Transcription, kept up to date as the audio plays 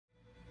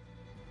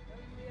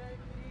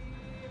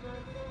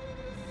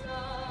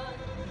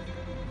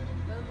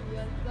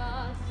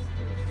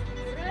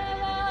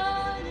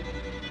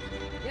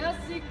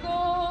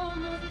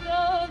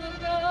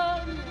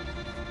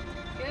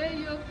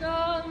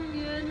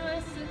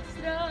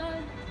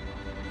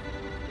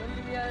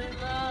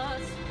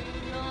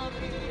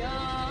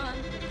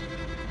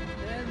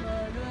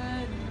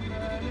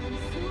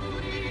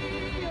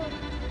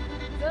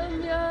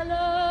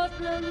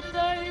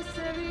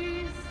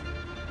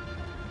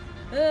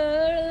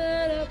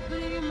de la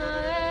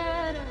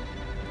primavera,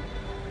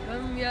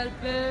 cambia el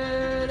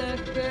pelo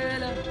que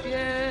la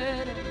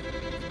fiera,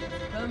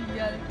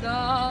 cambia el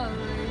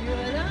cabello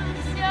el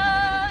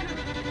anciano,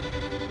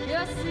 y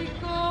así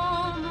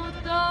como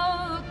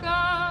todo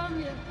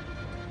cambia,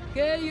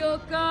 que yo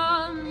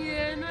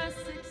cambie no es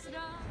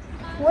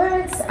extraño.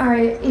 Words are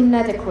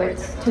inadequate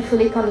to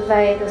fully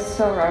convey the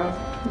sorrow,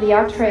 the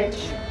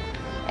outrage,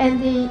 and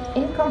the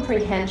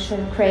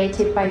incomprehension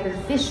created by the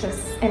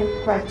vicious and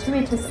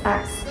gratuitous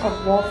acts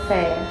of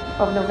warfare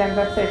of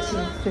November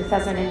 13,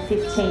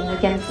 2015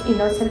 against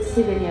innocent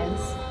civilians.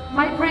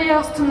 My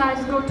prayers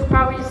tonight go to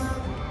Paris,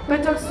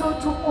 but also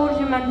to all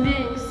human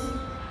beings.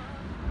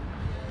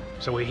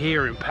 So we're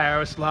here in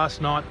Paris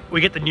last night.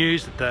 We get the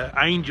news that the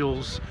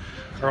angels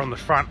are on the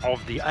front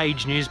of the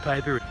Age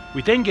newspaper.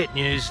 We then get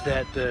news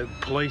that the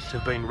police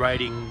have been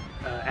raiding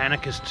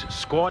anarchist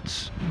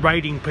squats,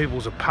 raiding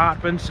people's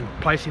apartments and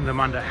placing them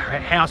under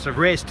house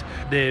arrest.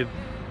 They're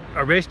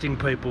arresting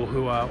people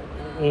who are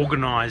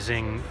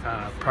organising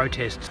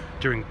protests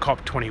during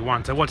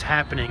COP21. So what's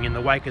happening in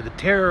the wake of the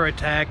terror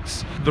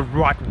attacks? The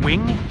right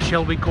wing,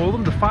 shall we call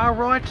them, the far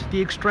right,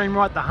 the extreme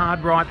right, the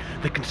hard right,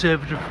 the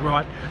conservative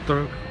right,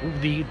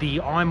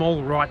 the I'm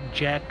all right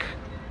Jack,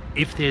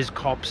 if there's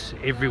cops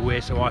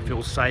everywhere so I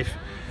feel safe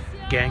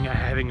gang are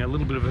having a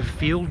little bit of a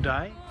field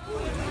day.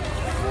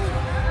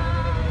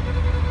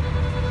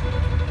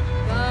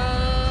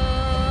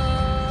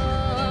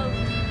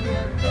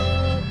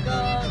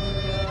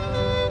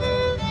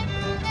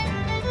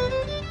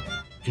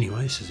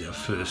 Anyway, this is our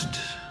first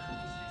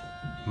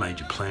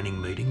major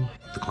planning meeting,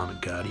 the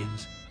Climate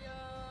Guardians.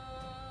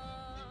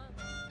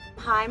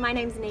 Hi, my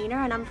name's Nina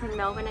and I'm from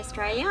Melbourne,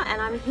 Australia, and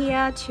I'm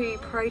here to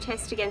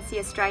protest against the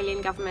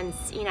Australian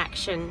government's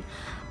inaction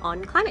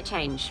on climate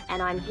change.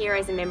 And I'm here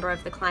as a member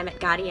of the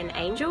Climate Guardian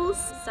Angels.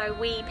 So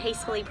we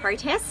peacefully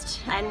protest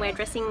and we're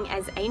dressing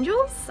as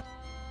angels.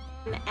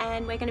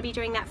 And we're going to be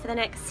doing that for the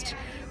next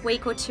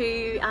week or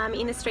two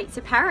in the streets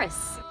of Paris.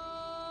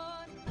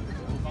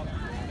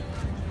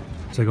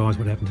 So guys,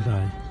 what happened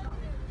today?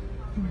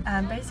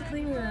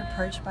 Basically we were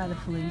approached by the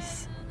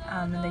police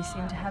and they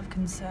seemed to have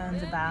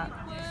concerns about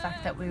the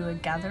fact that we were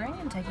gathering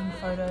and taking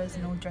photos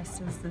and all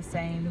dressed as the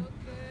same,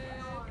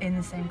 in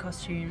the same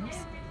costumes.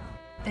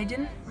 They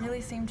didn't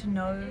really seem to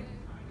know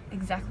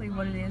exactly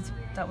what it is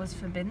that was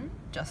forbidden,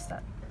 just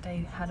that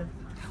they had a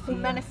fear.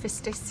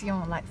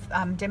 Manifestation, like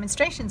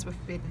demonstrations were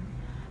forbidden.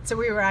 So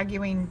we were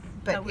arguing,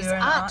 but is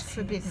art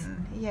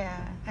forbidden?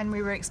 Yeah, and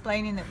we were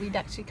explaining that we'd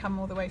actually come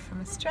all the way from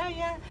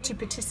Australia to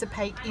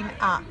participate in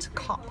Art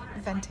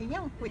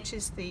COP21, which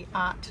is the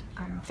art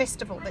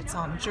festival that's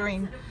on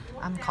during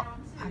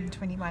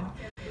COP21.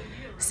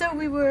 So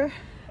we were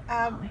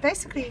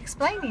basically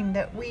explaining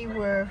that we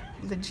were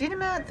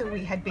legitimate, that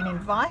we had been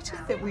invited,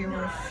 that we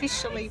were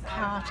officially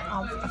part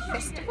of a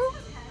festival.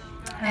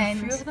 And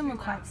a few of them were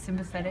quite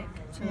sympathetic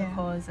to the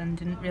cause and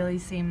didn't really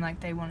seem like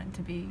they wanted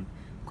to be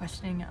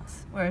questioning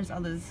us, whereas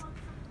others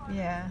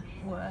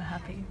were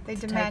happy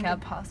to take our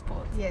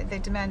passports. Yeah, they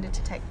demanded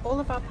to take all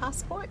of our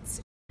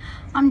passports.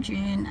 I'm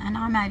June and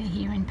I'm over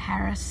here in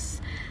Paris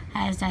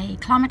as a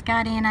Climate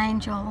Guardian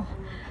Angel,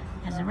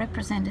 as a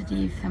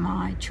representative for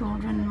my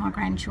children, my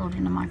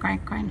grandchildren and my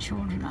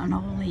great-grandchildren and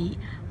all the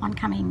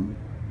oncoming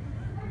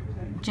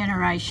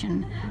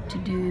generation to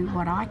do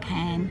what I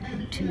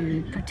can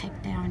to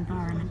protect our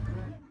environment.